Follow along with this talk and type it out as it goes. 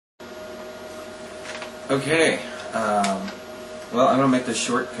Okay, well, I'm going to make this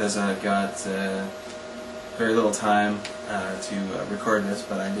short because I've got very little time to record this,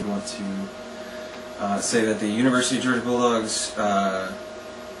 but I did want to say that the University of Georgia Bulldogs,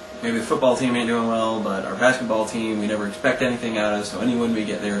 maybe the football team ain't doing well, but our basketball team, we never expect anything out of, so any win we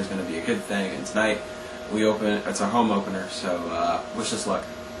get there is going to be a good thing, and tonight it's our home opener, so wish us luck.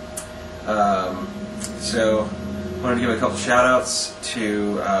 So, I wanted to give a couple shout-outs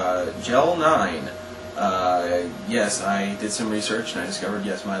to Gel9. Yes, I did some research and I discovered,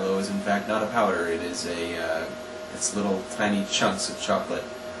 yes, Milo is in fact not a powder. It is it's little tiny chunks of chocolate.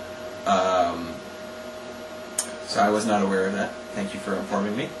 So I was not aware of that. Thank you for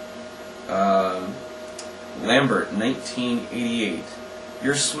informing me. Lambert, 1988.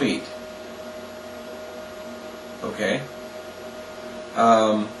 You're sweet. Okay.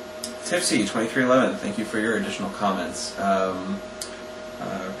 Tipsy, 2311. Thank you for your additional comments.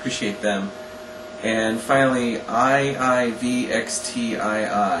 Appreciate them. And finally, IIVXTII.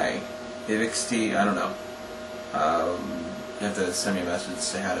 VXT, I don't know. You have to send me a message to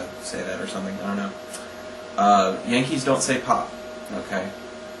say how to say that or something. I don't know. Yankees don't say pop. Okay.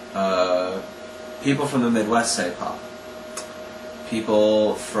 People from the Midwest say pop.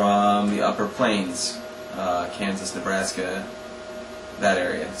 People from the Upper Plains, Kansas, Nebraska, that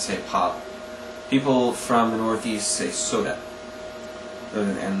area, say pop. People from the Northeast say soda.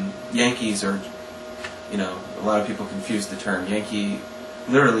 And Yankees are, you know, a lot of people confuse the term.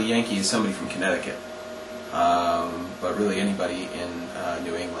 Literally Yankee is somebody from Connecticut, but really anybody in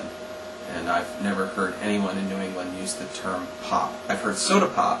New England. And I've never heard anyone in New England use the term pop. I've heard soda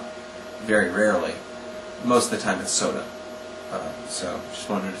pop, very rarely. Most of the time it's soda. So just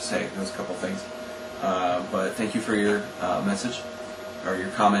wanted to say those couple things. But thank you for your message, or your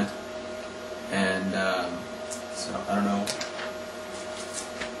comment. And so I don't know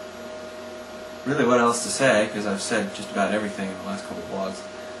really what else to say, because I've said just about everything in the last couple of vlogs.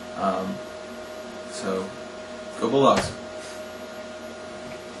 So, go Bulldogs!